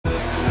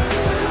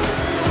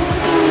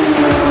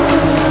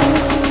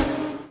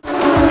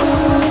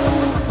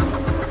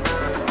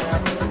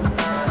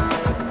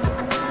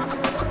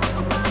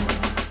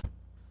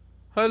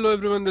Hello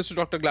everyone, this is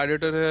Dr.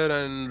 Gladiator here,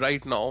 and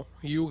right now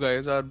you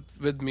guys are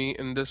with me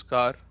in this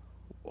car,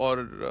 or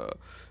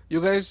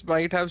you guys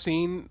might have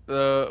seen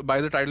by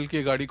the title कि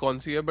ये गाड़ी कौन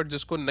सी है, but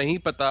जिसको नहीं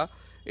पता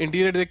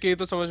interior देख के ही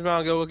तो समझ में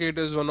आ गया होगा कि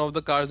it is one of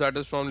the cars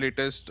that is from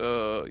latest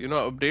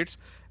updates,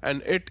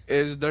 and it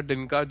is the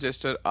Dinka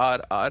Jester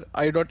RR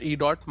I.E.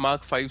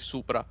 Mark 5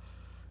 Supra.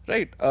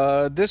 Right.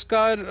 This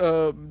car,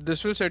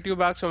 this will set you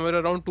back somewhere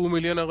around 2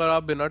 million अगर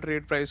आप बिना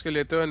trade price के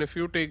लेते हो, and if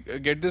you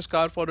get this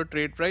car for a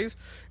trade price,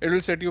 it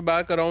will set you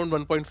back around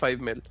 1.5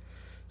 mil.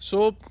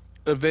 So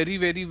a very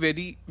very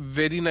very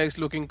very nice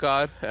looking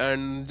car,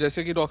 and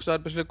जैसे कि Rockstar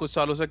पिछले कुछ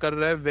सालों से कर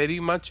रहा है, very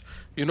much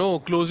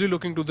closely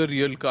looking to the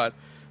real car.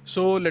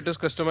 So let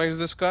us customize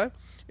this car.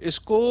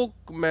 इसको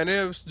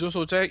मैंने जो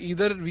सोचा है,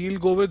 either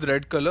we'll go with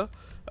red color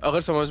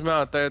अगर समझ में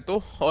आता है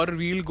तो, और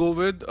we'll go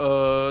with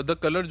the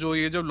colour जो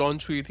ये जब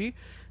लॉन्च हुई थी,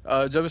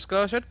 जब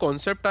इसका शायद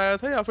कॉन्सेप्ट आया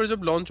था या फिर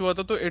जब लॉन्च हुआ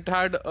था, तो it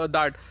had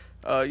that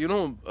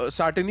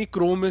सैटिनी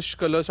क्रोमिश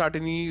colour,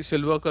 सैटिनी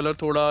silver colour,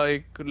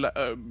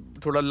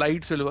 थोड़ा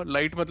लाइट सिल्वर,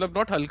 लाइट मतलब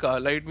नॉट हल्का,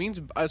 light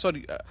means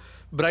sorry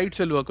bright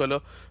silver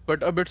colour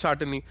but a bit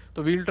सैटिनी.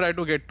 तो we'll try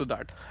to get to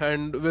that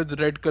and with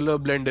red colour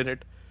blend in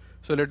it.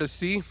 So let us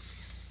C.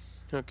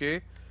 Okay,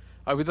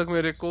 अभी तक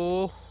मेरे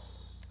को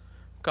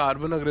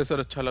carbon अग्रेसर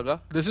अच्छा लगा.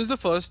 This is the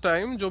first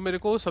time जो मेरे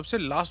को सबसे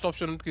लास्ट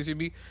ऑप्शन किसी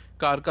भी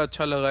कार का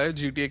अच्छा लगा है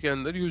GTA के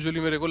अंदर. यूजुअली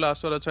मेरे को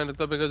लास्ट वाला अच्छा नहीं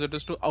लगता because it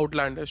is to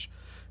outlandish,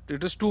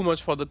 it is too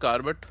much for the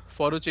car, but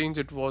for a change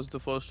it was the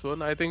first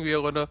one. I think we are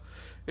gonna,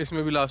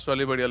 इसमें भी लास्ट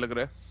वाले बढ़िया लग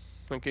रहा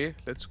है. Okay,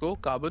 let's go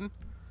carbon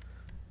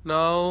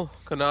now.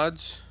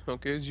 कनाज.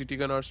 Okay, GT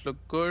कनाज look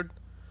good.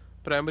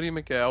 Primary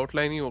में क्या है,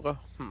 आउटलाइन ही होगा.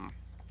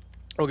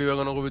 Okay, we are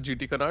gonna go with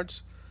GT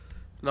कनाज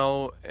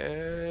now.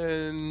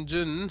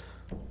 Engine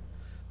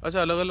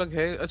अच्छा अलग अलग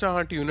है. अच्छा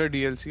हाँ, tuner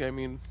DLC, I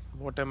mean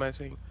what am I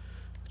saying,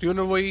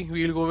 tuner वही.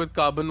 We'll go with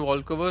carbon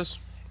wall covers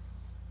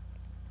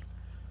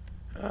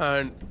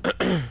and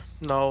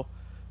now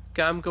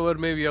cam cover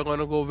में we are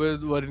gonna go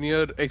with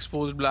vernier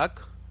expose black.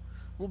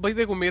 वो भाई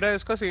देखो, मेरा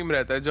इसका सेम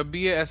रहता है जब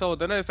भी ये ऐसा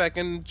होता है ना, if I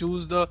can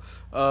choose the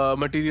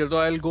material तो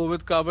I will go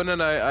with carbon,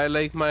 and I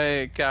like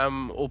my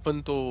cam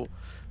open, तो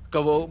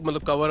कवर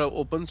मतलब cover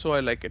open, so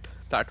I like it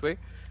that way.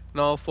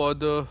 Now for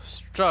the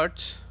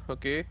struts,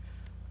 okay,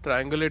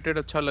 ट्रायंगुलेटेड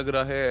अच्छा लग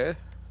रहा है.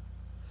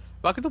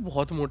 बाकी तो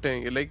बहुत मोटे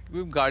हैं ये, लाइक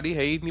गाड़ी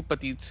है ही इतनी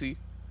पतीत सी.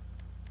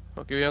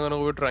 Okay, we are gonna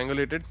go with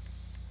ट्रायंगुलेटेड.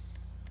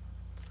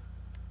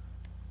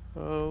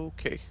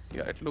 Okay,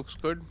 या it looks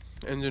good.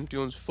 engine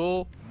tunes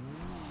 4.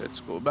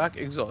 Let's go back.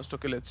 Exhaust.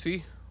 Okay, let's see.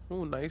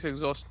 Oh, nice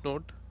exhaust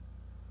note.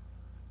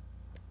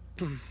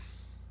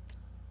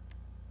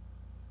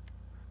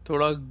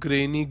 थोड़ा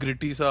ग्रेनी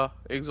ग्रिटी सा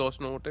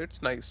एग्जॉस्ट नोट है.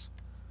 It's nice.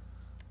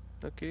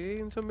 ओके,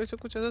 इन सब में से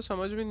कुछ ऐसा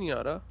समझ में नहीं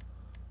आ रहा.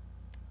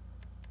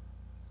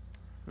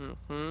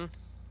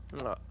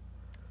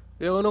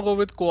 We are gonna go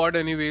with quad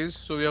anyways,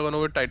 so we are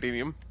gonna go with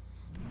titanium.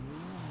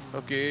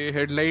 Okay,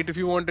 headlight, if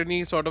you want any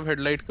sort of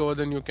headlight cover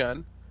then you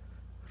can.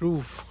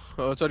 Roof,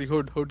 sorry,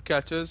 hood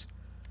catches.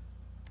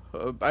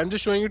 I'm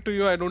just showing it to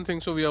you, I don't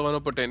think so we are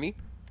gonna put any.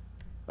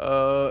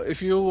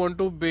 If you want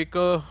to make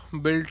a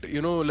build,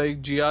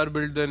 like GR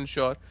build, then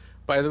sure.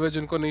 By the way,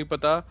 जिनको नहीं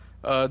पता,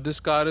 this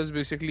car is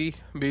basically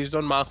based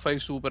on Mark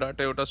 5 Supra,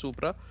 Toyota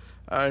Supra,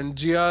 and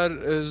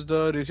GR is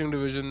the racing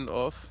division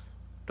of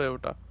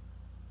Toyota.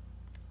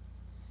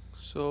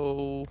 So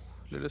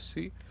let us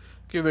see.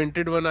 Okay,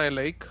 vented one I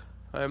like.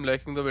 I'm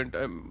liking the vent.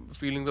 I'm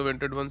feeling the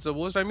vented ones the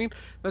most. I mean,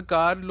 the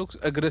car looks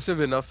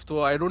aggressive enough, so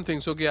I don't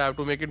think so कि I have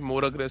to make it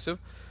more aggressive.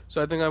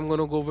 So I think I'm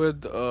gonna go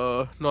with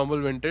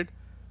normal vented.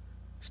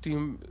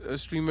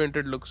 Stream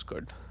vented looks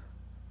good.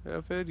 या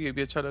फिर ये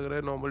भी अच्छा लग रहा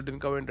है, normal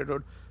Dinka vented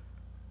hood.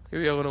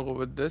 Okay, we are gonna go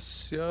with this.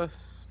 Yeah.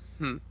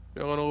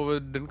 We are gonna go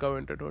with Dinka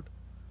vented hood.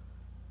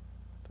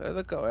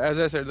 As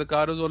I said, the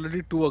car is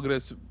already too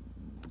aggressive.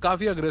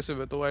 काफ़ी aggressive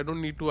है, तो I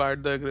don't need to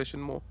add the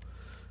aggression more.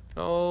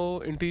 Now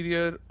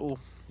interior, oh,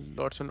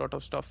 lots and lot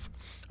of stuff.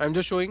 I'm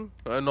just showing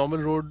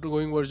normal road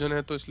going version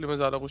है, तो इसलिए मैं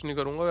ज़्यादा कुछ नहीं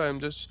करूँगा.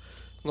 I'm just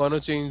gonna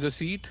change the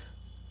seat.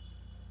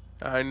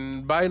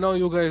 And by now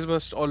you guys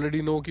must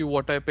already know कि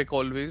what I pick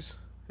always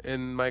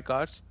in my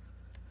cars.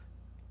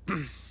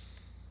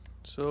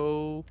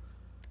 So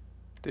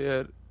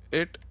there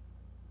it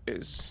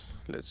is.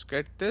 Let's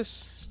get this.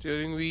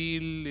 Steering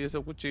wheel, ये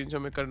सब कुछ change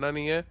हमें करना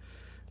नहीं है.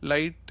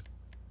 Light,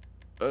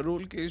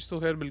 role cage तो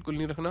खैर बिल्कुल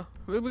नहीं रखना,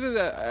 because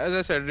as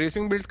I said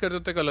racing build करते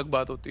तो एक अलग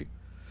बात होती.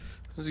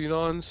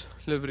 Xenon's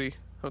livery,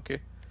 okay.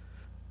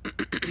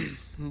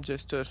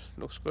 Jester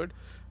looks good.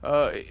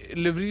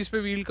 Liveries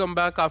पे we'll come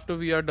back after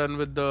we are done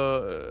with the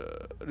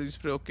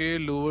respray. Okay,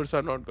 louvers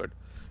are not good.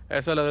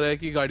 ऐसा लग रहा है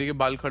कि गाड़ी के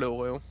बाल खड़े हो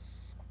गए हो.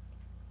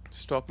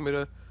 Stock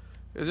mirror,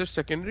 is it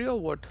secondary or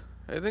what?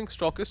 I think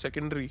stock is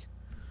secondary.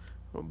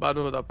 बाद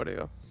में बता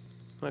पड़ेगा.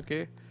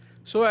 Okay.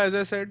 So as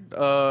I said,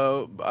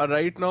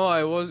 right now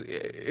I was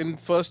in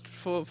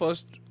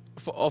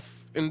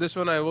in this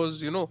one I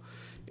was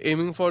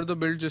aiming for the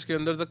build जिसके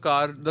अंदर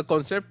the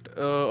concept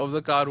of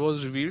the car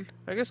was revealed.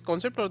 I guess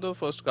concept of the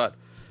first car,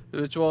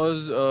 which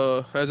was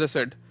as I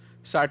said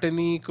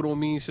satiny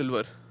chromy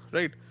silver,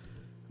 right?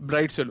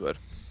 Bright silver.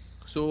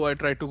 So I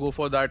tried to go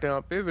for that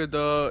यहाँ पे with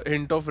a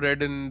hint of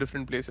red in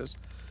different places.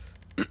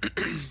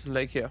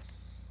 Like here.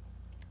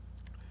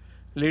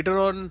 Later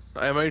on,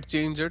 I might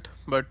change it,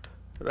 but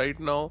right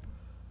now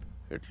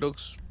it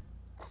looks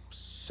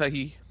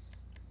sahi.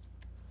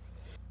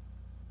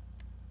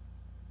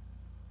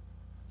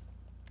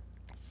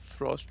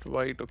 Frost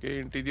white, okay.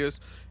 Interiors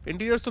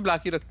तो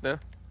black ही रखते हैं.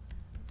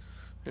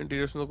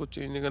 Interiors में तो कुछ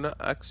change नहीं करना.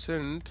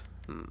 Accent,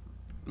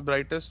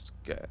 brightest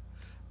क्या है?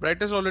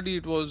 Brightest already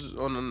it was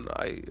on an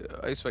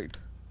ice white.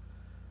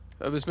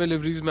 अब इसमें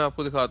liveries मैं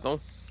आपको दिखाता हूँ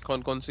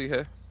कौन कौन सी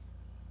है.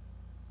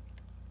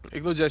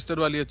 एक तो जेस्टर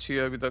वाली अच्छी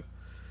है अभी तक.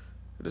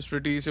 It is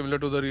pretty similar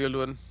to the real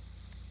one.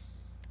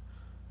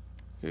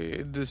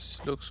 Okay,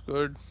 this looks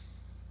good.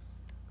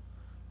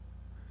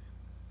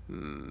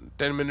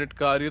 10-minute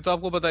car, ये तो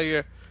आपको पता ही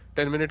है.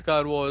 10-minute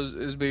car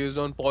is based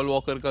on Paul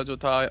Walker का जो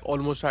था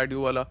Almost Had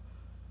You वाला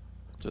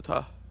जो था,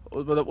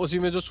 मतलब उसी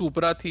में जो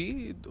सुपरा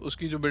थी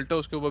उसकी जो बिल्ट है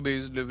उसके ऊपर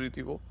बेस्ड डिलीवरी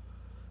थी वो.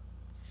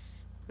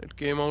 It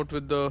came out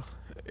with the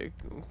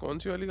कौन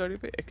सी वाली गाड़ी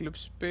पे,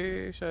 एक्लिप्स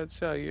पे शायद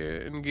से आई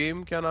है इन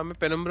गेम. क्या नाम है?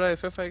 Penumbra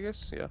FF I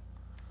guess. या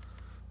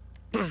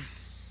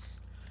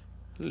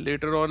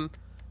later on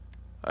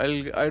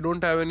I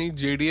don't have any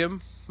JDM,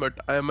 but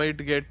I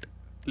might get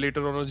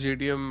later on a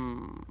JDM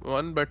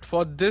one. But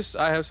for this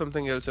I have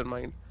something else in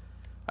mind.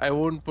 I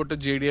won't put a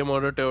JDM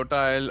or a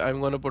Toyota.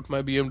 I'm gonna put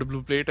my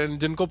BMW plate. And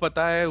जिनको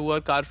पता है, who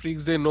are car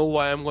freaks, they know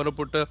why I'm gonna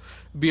put a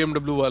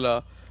BMW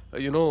वाला,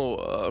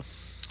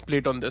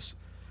 plate on this.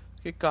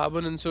 Okay,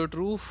 carbon insert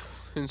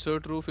roof.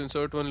 Insert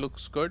one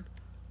looks good.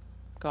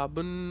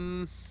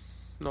 Carbon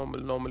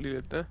normally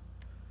लेते हैं.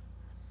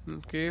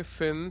 Okay,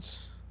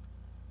 fins.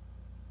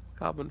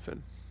 Carbon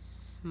fin.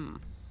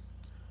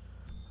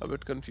 A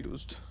bit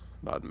confused.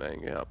 बाद में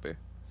आएंगे यहाँ पे.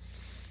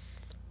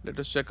 Let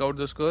us check out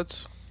the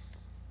skirts.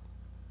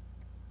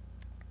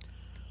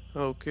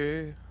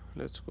 Okay,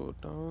 let's go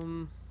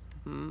down.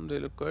 They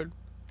look good.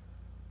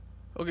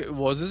 Okay,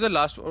 was this the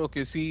last one?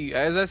 Okay, see,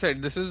 as I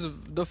said, this is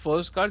the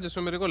first car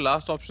जिसमें मेरे को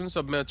last option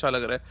सब में अच्छा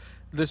लग रहा है.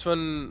 This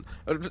one,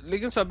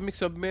 लेकिन सब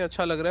में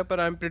अच्छा लग रहा है, पर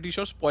I'm pretty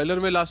sure spoiler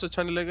में last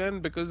अच्छा नहीं लगेगा,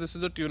 and because this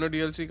is a tuner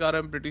DLC car,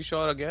 I'm pretty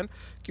sure again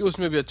कि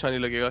उसमें भी अच्छा नहीं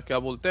लगेगा. क्या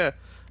बोलते हैं?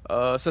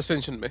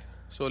 Suspension में.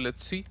 So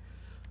let's see.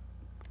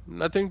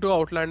 Nothing too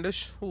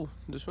outlandish. Ooh,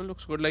 this one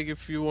looks good. Like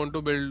if you want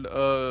to build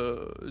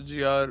a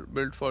GR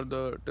build for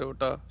the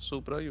Toyota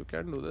Supra, you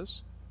can do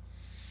this.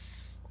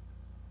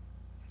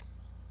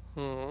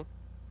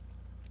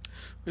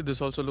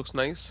 This also looks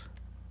nice.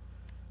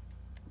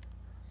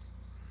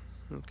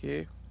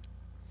 Okay.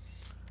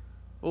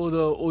 Oh,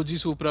 the OG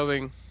Supra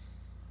wing.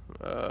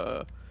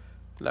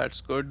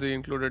 That's good. They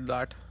included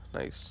that.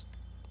 Nice.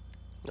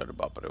 अरे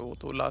बाप रे, वो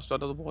तो last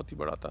वाला तो बहुत ही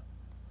बड़ा था.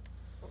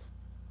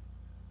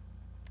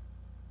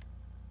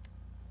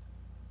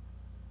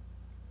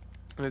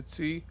 Let's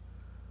see.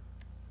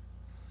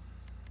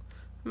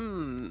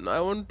 I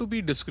want to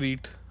be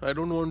discreet. I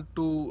don't want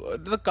to.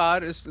 The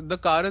car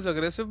is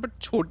aggressive, but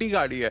छोटी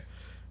गाड़ी है.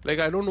 Like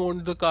I don't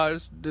want the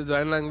car's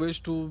design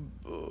language to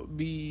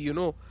be,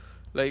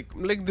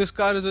 like this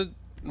car is a,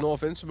 no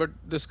offense, but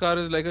this car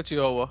is like a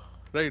Chihuahua,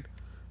 right?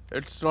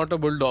 It's not a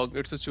bulldog.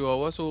 It's a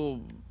Chihuahua.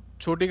 So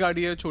छोटी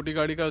गाड़ी है, छोटी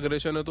गाड़ी का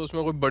aggression है, तो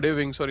उसमें कोई बड़े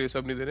wings और ये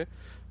सब नहीं देने.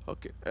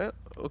 Okay,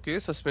 okay.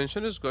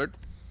 Suspension is good.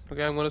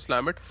 Okay, I'm gonna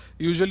slam it.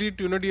 Usually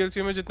tuner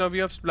DLC में जितना भी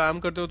आप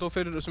slam करते हो तो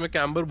फिर उसमें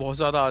camber बहुत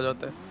ज़्यादा आ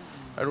जाता है.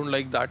 I don't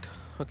like that.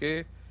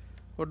 Okay,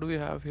 what do we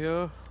have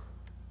here?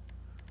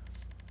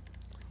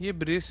 ये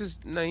braces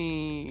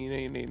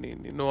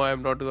नहीं. No, I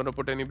am not gonna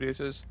put any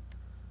braces.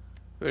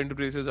 Wind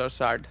braces are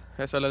sad.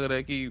 ऐसा लग रहा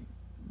है कि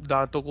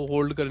दांतों को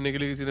hold करने के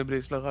लिए किसी ने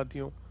brace लगा दी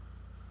हो.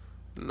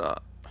 Nah,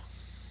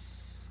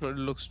 it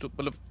looks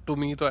stupid. To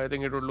me, तो I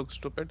think it would look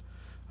stupid.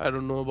 I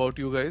don't know about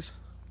you guys.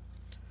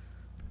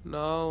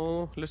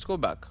 Now let's go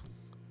back.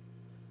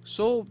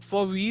 So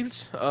for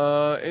wheels,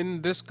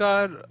 in this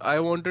car I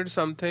wanted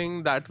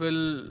something that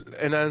will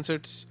enhance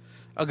its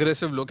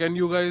aggressive look, and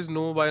you guys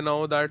know by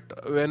now that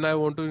when I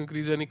want to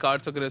increase any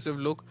car's aggressive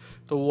look,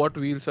 so what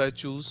wheels I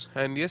choose.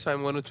 And yes,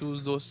 I'm gonna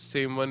choose those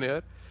same one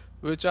here,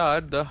 which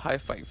are the high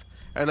five,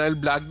 and I'll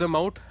black them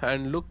out,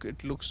 and look,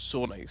 it looks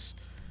so nice.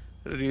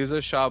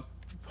 Razor sharp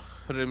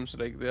rims,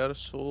 like they are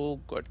so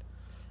good.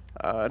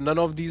 None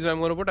of these I'm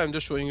gonna put, I'm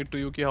just showing it to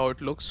you how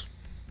it looks.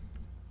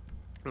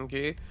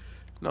 Okay,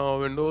 now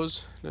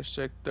windows, let's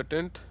check the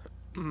tint.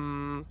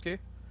 Okay.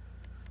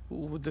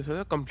 Ooh, this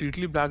is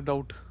completely blacked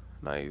out.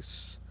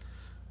 Nice.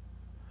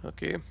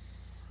 Okay,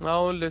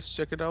 now let's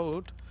check it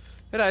out.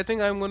 Yeah, I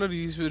think I'm gonna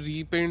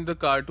repaint the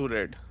car to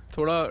red.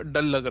 थोड़ा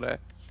डल लग रहा है.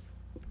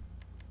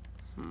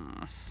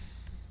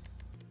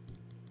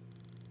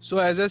 So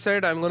as I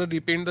said, I'm gonna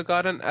repaint the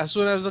car, and as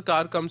soon as the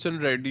car comes in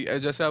red,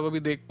 जैसे आप अभी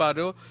देख पा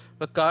रहे हो,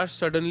 the car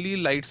suddenly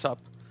lights up.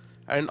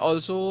 And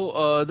also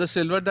the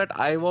silver that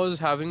I was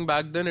having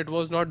back then, it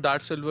was not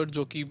that silver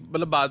जो कि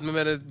मतलब बाद में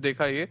मैंने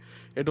देखा ये,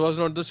 it was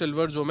not the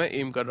silver जो मैं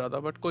aim कर रहा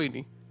था, but कोई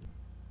नहीं.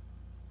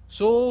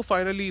 So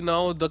finally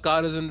now the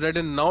car is in red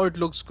and now it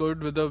looks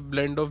good with a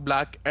blend of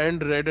black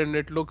and red and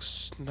it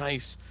looks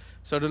nice.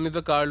 Suddenly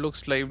the car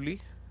looks lively.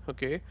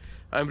 Okay,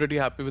 I'm pretty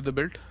happy with the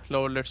build.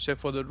 Now let's check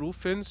for the roof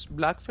fins.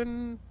 Black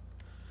fin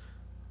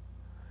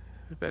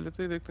पहले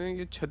तो ये देखते हैं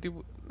ये क्षति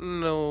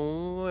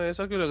no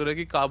ऐसा क्यों लग रहा है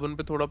कि कार्बन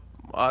पे थोड़ा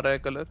आ रहा है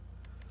colour.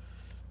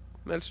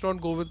 Let's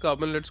not go with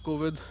carbon, let's go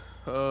with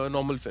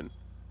normal fin.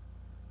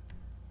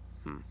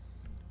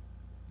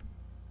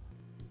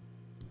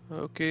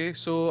 Okay,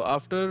 so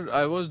after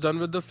I was done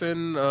with the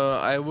fin,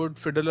 I would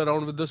fiddle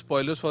around with the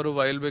spoilers for a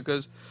while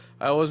because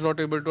I was not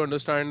able to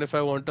understand if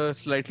I want a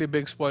slightly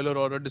big spoiler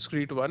or a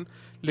discrete one.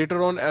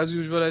 Later on, as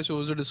usual, I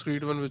chose a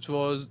discrete one, which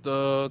was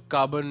the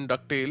carbon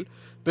ducktail.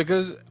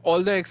 Because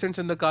all the accents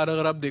in the car,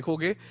 अगर आप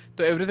देखोगे,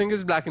 तो everything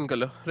is black in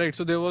color, right?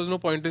 So there was no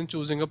point in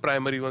choosing a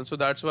primary one. So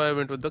that's why I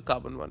went with the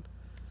carbon one.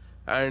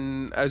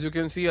 And as you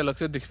can see, अलग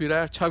से दिख भी रहा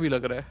है, अच्छा भी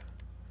लग रहा है.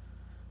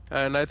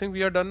 And I think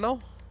we are done now.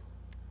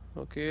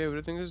 Okay,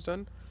 everything is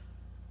done.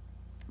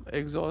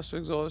 Exhaust,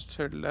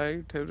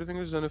 headlight, everything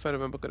is done if I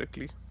remember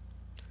correctly.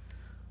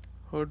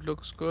 Hood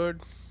looks good.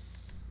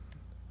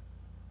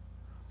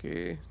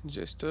 Okay,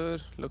 Jester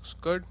looks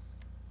good.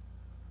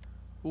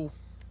 Ooh,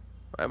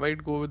 I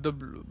might go with the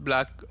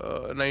black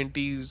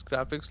 90s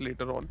graphics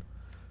later on.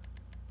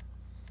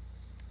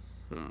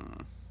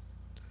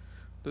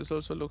 This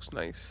also looks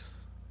nice.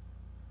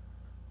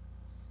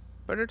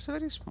 But it's a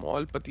very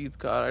small petite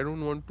car. I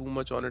don't want too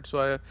much on it.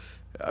 So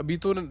I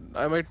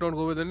might not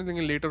go with anything.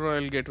 And later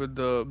on I'll get with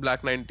the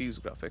black 90s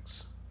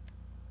graphics.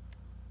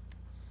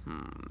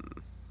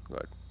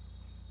 Good.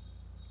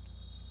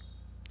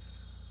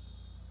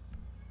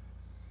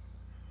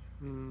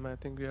 I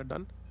think we are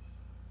done.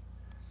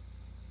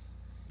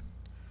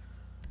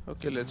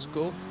 Okay, let's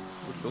go.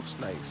 It looks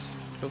nice.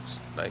 Looks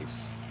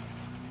nice.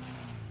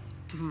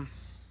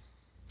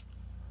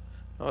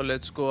 Now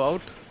let's go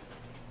out.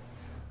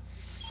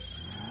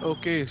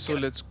 Okay, so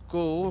let's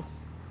go.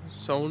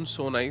 Sounds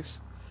so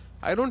nice.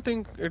 I don't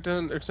think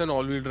it's an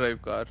all-wheel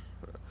drive car.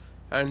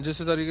 And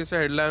जिस तरीके से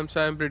headlamps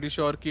हैं, I'm pretty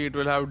sure कि it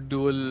will have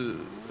dual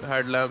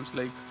headlamps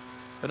like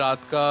रात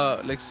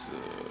का like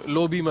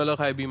low beam अलग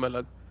high beam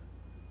अलग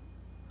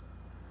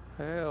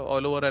है.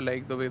 All over I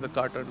like the way the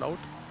car turned out.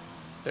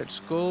 Let's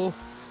go.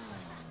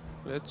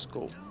 Let's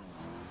go.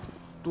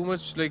 Too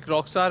much like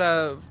Rockstar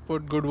have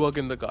put good work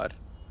in the car.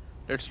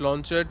 Let's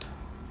launch it.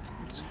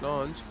 Let's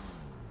launch.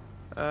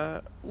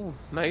 Ooh,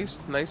 nice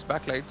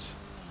backlights.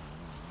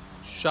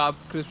 Sharp,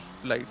 crisp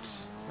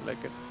lights. I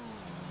like it.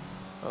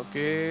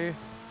 Okay,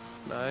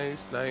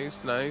 nice.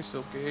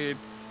 Okay,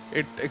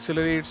 it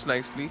accelerates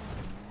nicely.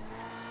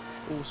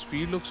 Oh,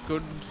 speed looks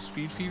good.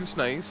 Speed feels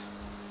nice.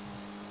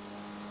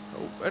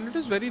 Oh, and it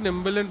is very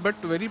nimble and but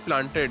very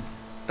planted.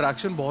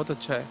 Traction बहुत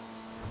अच्छा है.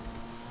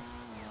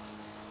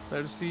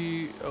 Let's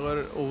see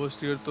अगर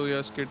oversteer तो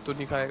या skid तो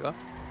नहीं खाएगा.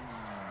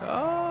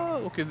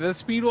 Okay, the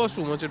speed was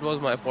too much. It was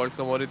my fault.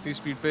 Come on, इतनी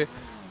speed पे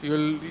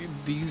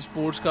these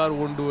sports car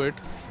won't do it.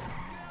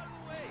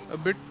 A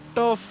bit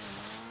of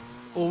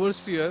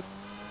oversteer.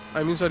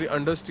 I mean sorry,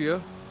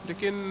 understeer.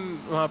 लेकिन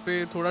वहाँ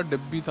पे थोड़ा डिप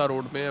भी था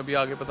रोड में. अभी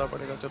आगे पता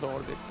पड़ेगा. चलो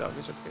और देखते हैं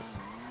आगे चल के.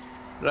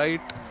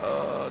 Right,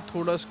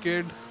 थोड़ा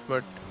skid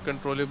but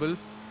controllable.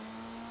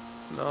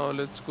 Now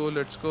let's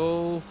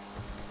go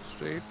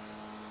straight.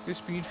 The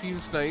speed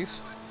feels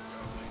nice.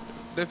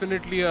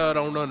 Definitely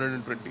around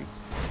 120.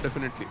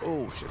 Definitely.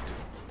 Oh shit.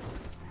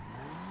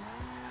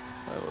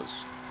 I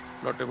was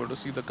not able to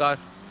see the car.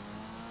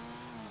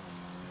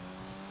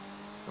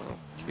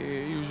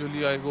 Okay,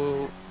 usually I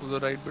go to the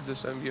right, but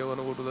this time we are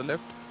gonna go to the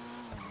left.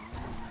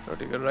 Now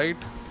take a right.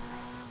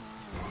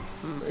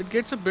 It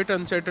gets a bit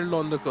unsettled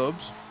on the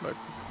curbs, but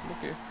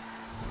okay.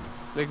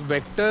 Like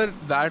Vector,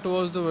 that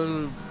was the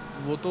one.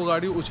 वो तो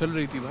गाड़ी उछल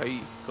रही थी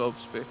भाई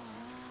curbs पे.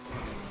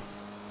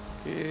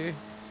 Okay.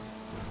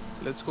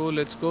 Let's go.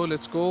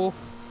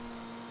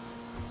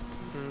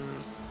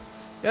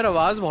 यार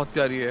आवाज बहुत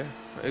प्यारी है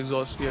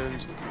एग्जॉस्ट की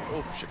engine की.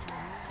 Oh shit.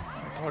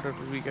 I thought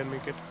we can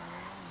make it.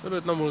 चलो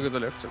इतना मुड़ के तो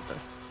लेफ्ट चलता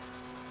है.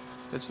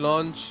 Let's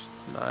launch.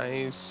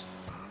 Nice.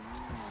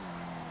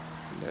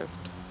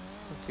 Left.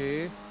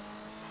 Okay.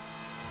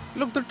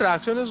 Look, the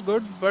traction is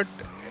good, but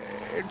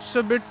it's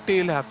a bit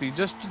tail happy.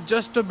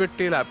 Just a bit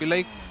tail happy.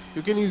 Like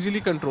you can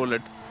easily control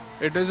it.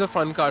 It is a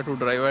fun car to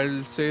drive.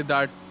 I'll say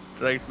that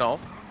right now.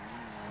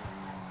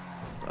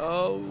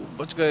 Oh,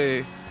 बच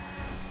गए.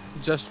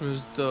 Just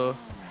missed the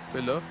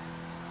pillar.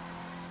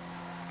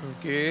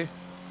 Okay.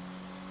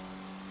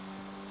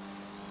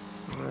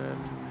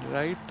 And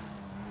right.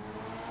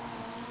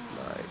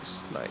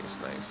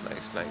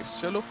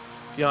 Nice. चलो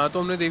यहाँ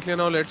तो हमने देख लिया.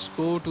 Now let's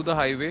go to the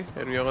highway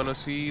and we are gonna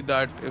see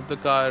that if the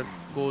car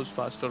goes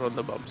faster on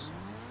the bumps.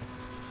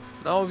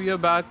 Now we are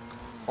back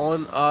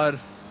on our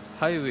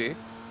highway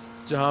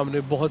जहाँ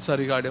हमने बहुत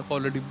सारी गाड़ियों को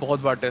ऑलरेडी बहुत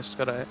बार टेस्ट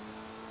करा है.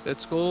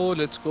 Let's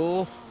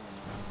go.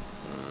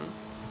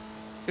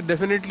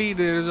 Definitely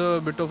there is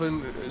a bit of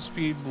a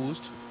speed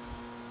boost.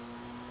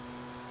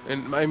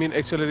 And I mean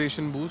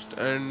acceleration boost,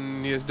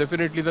 and yes,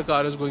 definitely the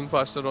car is going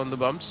faster on the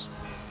bumps.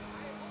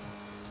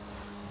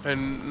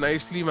 and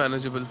nicely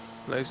manageable.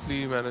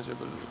 Nicely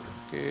manageable.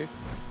 Okay.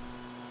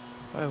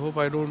 I hope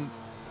I don't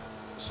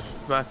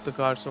smack the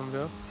car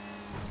somewhere.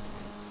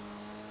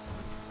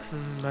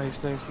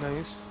 Nice, nice,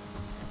 nice.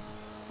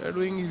 They're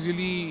doing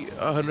easily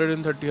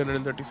 130,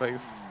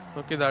 135.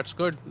 Okay, that's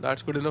good.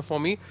 That's good enough for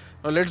me.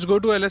 Now let's go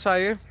to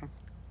LSIA.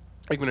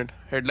 One minute.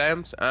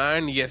 Headlamps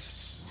and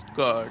yes,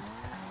 good.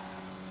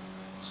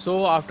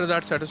 So after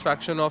that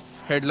satisfaction of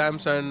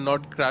headlamps and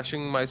not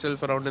crashing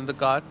myself around in the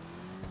car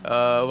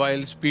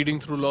while speeding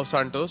through Los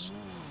Santos,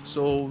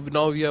 so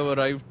now we have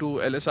arrived to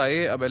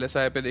LSIA. अब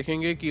LSIA पे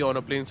देखेंगे कि on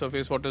a plain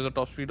surface what is the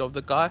top speed of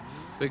the car,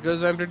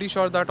 because I'm pretty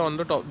sure that on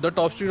the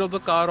top speed of the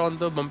car on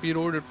the bumpy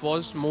road it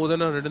was more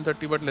than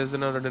 130 but less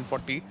than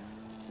 140,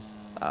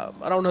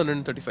 around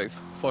 135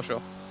 for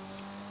sure.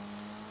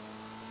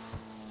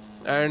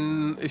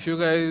 And if you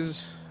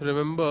guys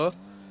remember,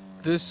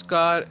 this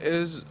car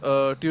is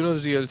a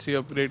tuner's DLC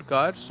upgrade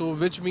car, so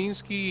which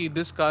means ki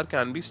this car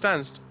can be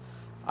stanced.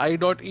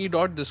 I.E.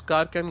 This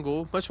car can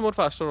go much more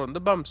faster on the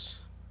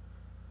bumps.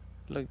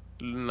 Like,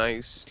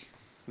 nice.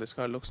 This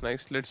car looks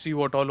nice. Let's see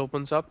what all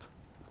opens up.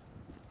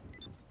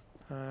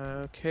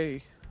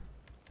 Okay.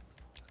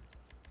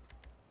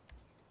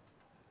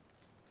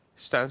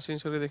 Stance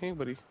change करके देखें एक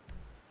बारी.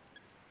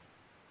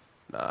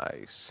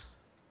 Nice.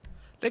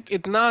 Like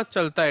इतना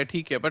चलता है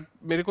ठीक है, but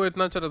मेरे को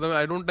इतना चल रहा था.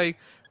 आई डोंट लाइक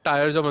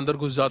टायर जब अंदर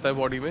घुस जाता है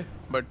बॉडी में,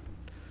 बट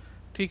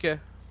ठीक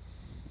है.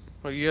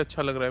 और ये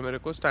अच्छा लग रहा है मेरे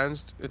को. स्टैंड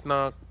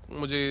इतना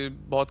मुझे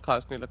बहुत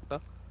खास नहीं लगता.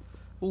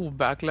 ओह,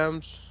 back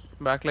lamps,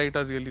 back light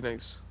are really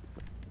nice.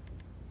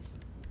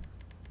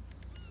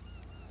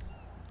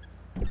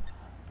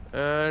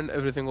 And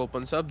everything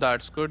opens up.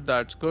 That's good,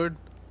 that's good.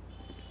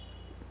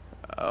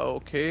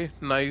 Okay,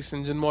 nice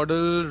engine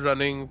model,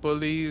 running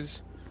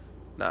pulleys.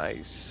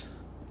 Nice.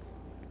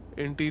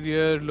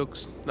 Interior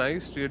looks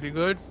nice, really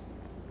good.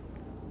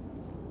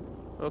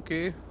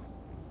 Okay.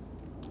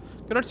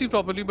 Cannot see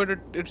properly, but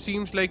it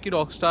seems like कि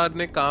Rockstar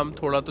ने काम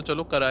थोड़ा तो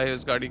चलो करा है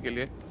इस गाड़ी के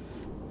लिए.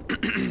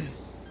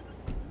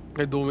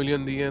 2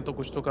 million दिए हैं तो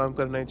कुछ तो काम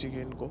करना ही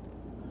चाहिए इनको.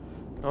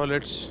 Now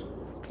let's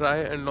try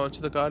and launch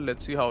the car.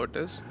 Let's see how it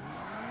is.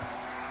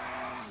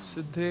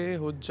 सीधे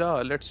हो जा.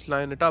 Let's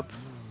line it up.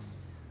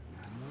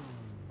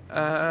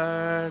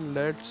 And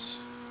let's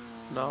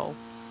now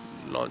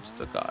launch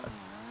the car.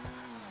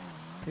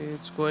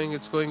 It's going,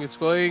 it's going, it's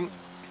going.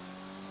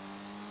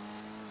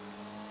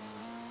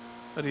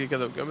 अरे ये क्या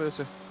हो गया मेरे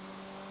से?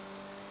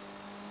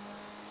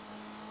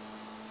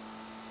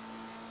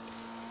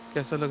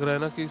 कैसा लग रहा है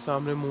ना कि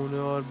सामने मून है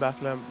और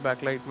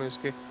बैकलाइट में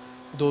इसके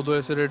दो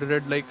ऐसे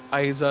red like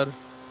eyes are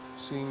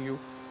seeing you.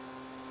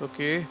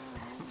 Okay,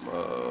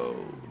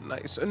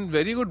 nice and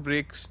very good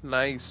breaks.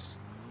 Nice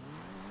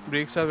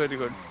breaks are very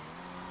good.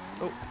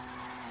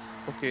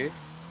 Okay,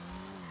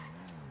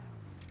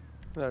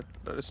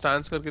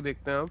 stand करके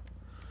देखते हैं अब.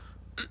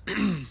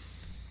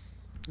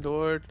 Do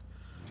it.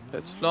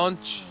 Let's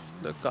launch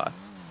the car.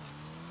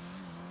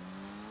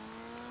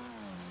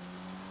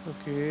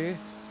 Okay.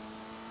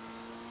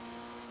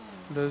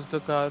 Does the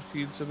car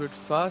feels a bit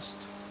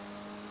fast?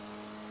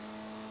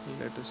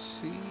 Let us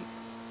see.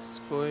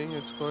 It's going,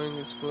 it's going,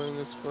 it's going,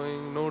 it's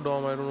going. No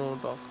Dom, I don't know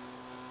talk.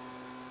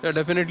 Yeah,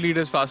 definitely it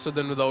is faster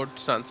than without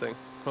stancing.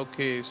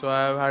 Okay, so I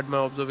have had my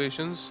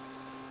observations.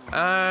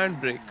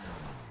 And brake.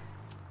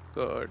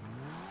 Good.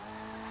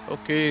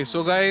 Okay,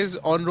 so guys,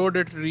 on road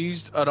it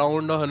reached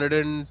around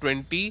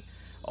 120.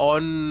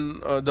 On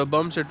the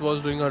bumps it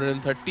was doing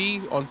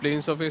 130. On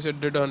plain surface it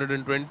did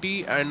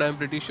 120, and I'm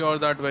pretty sure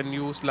that when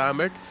you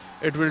slam it,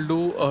 it will do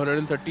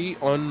 130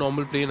 on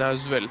normal plane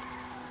as well.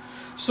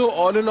 So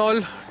all in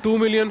all, 2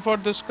 million for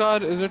this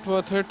car. Is it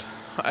worth it?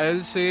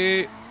 I'll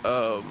say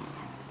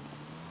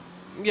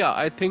yeah,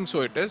 I think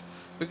so it is,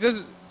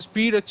 because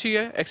speed अच्छी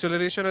है,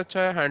 acceleration अच्छा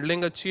है,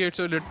 handling अच्छी है.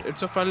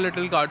 It's a fun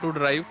little car to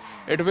drive.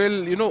 It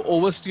will, you know,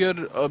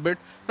 oversteer a bit.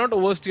 Not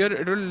oversteer,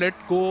 it will let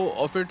go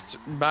of its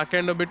back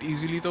end a bit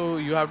easily, so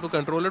you have to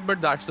control it,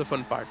 but that's the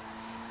fun part.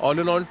 All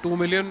in all, 2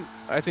 million,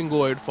 I think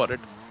go ahead for it.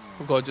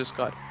 Gorgeous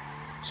car.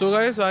 So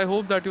guys, I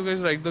hope that you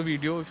guys liked the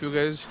video. If you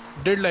guys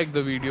did like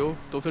the video,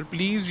 तो फिर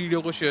please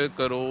video को share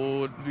करो,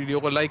 video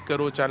को like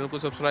करो, channel को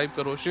subscribe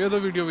करो, share the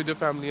video with your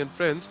family and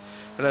friends,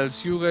 and I'll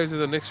see you guys in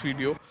the next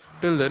video.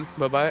 Till then,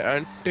 bye bye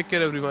and take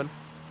care everyone.